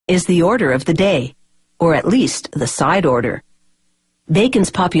is the order of the day, or at least the side order. Bacon's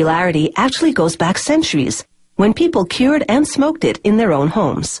popularity actually goes back centuries, when people cured and smoked it in their own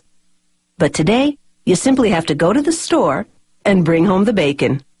homes. But today, you simply have to go to the store and bring home the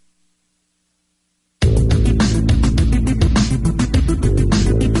bacon.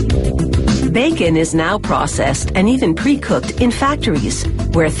 Bacon is now processed and even pre-cooked in factories,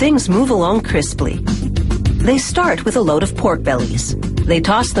 where things move along crisply. They start with a load of pork bellies. They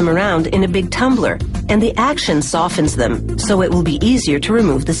toss them around in a big tumbler, and the action softens them so it will be easier to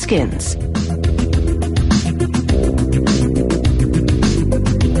remove the skins.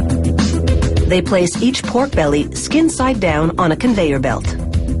 They place each pork belly skin side down on a conveyor belt.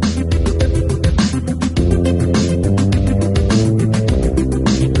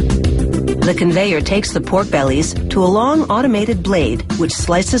 The conveyor takes the pork bellies to a long automated blade which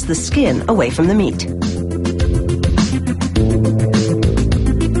slices the skin away from the meat.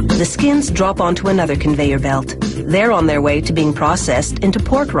 The skins drop onto another conveyor belt. They're on their way to being processed into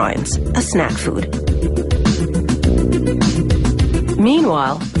pork rinds, a snack food.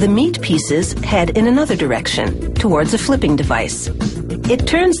 Meanwhile, the meat pieces head in another direction, towards a flipping device. It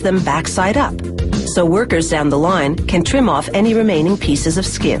turns them backside up, so workers down the line can trim off any remaining pieces of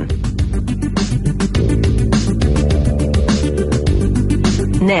skin.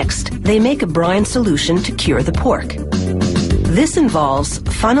 Next, they make a brine solution to cure the pork. This involves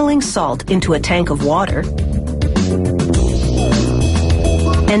funneling salt into a tank of water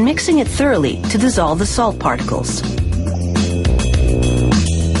and mixing it thoroughly to dissolve the salt particles.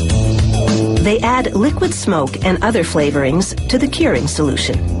 They add liquid smoke and other flavorings to the curing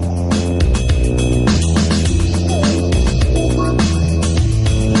solution.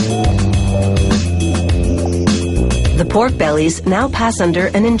 The pork bellies now pass under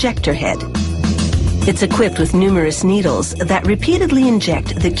an injector head. It's equipped with numerous needles that repeatedly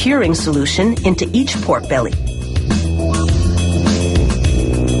inject the curing solution into each pork belly.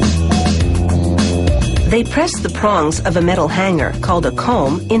 They press the prongs of a metal hanger called a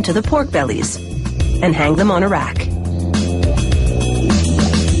comb into the pork bellies and hang them on a rack.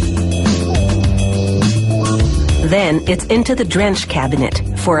 Then it's into the drench cabinet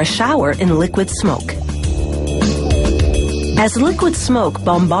for a shower in liquid smoke. As liquid smoke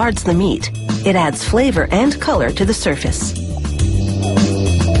bombards the meat, it adds flavor and color to the surface.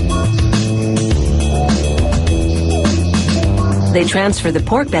 They transfer the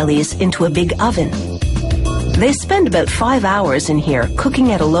pork bellies into a big oven. They spend about 5 hours in here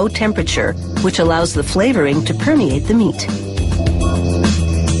cooking at a low temperature, which allows the flavoring to permeate the meat.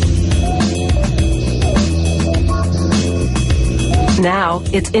 Now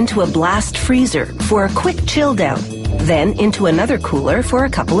it's into a blast freezer for a quick chill down, then into another cooler for a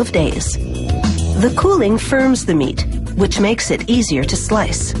couple of days. The cooling firms the meat, which makes it easier to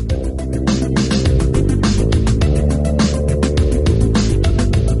slice.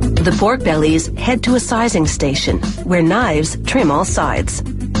 The pork bellies head to a sizing station, where knives trim all sides.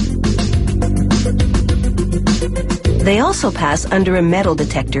 They also pass under a metal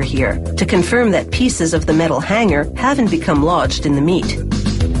detector here to confirm that pieces of the metal hanger haven't become lodged in the meat.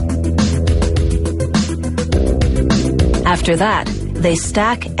 After that, they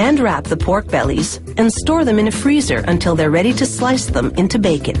stack and wrap the pork bellies and store them in a freezer until they're ready to slice them into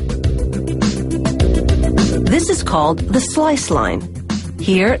bacon. This is called the slice line.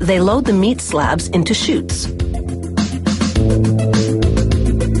 Here, they load the meat slabs into chutes.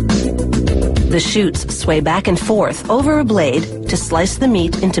 The chutes sway back and forth over a blade to slice the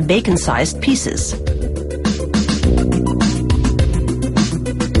meat into bacon-sized pieces.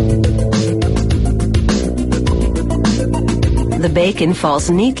 The bacon falls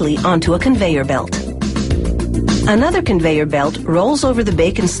neatly onto a conveyor belt. Another conveyor belt rolls over the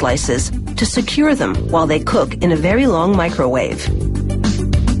bacon slices to secure them while they cook in a very long microwave.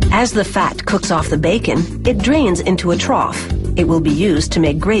 As the fat cooks off the bacon, it drains into a trough. It will be used to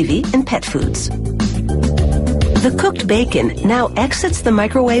make gravy and pet foods. The cooked bacon now exits the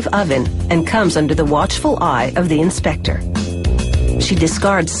microwave oven and comes under the watchful eye of the inspector. She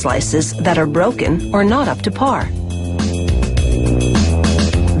discards slices that are broken or not up to par.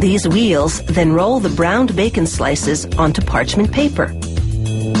 These wheels then roll the browned bacon slices onto parchment paper.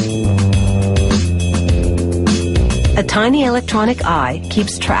 A tiny electronic eye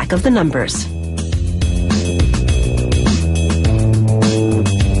keeps track of the numbers.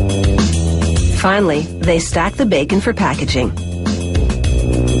 Finally, they stack the bacon for packaging.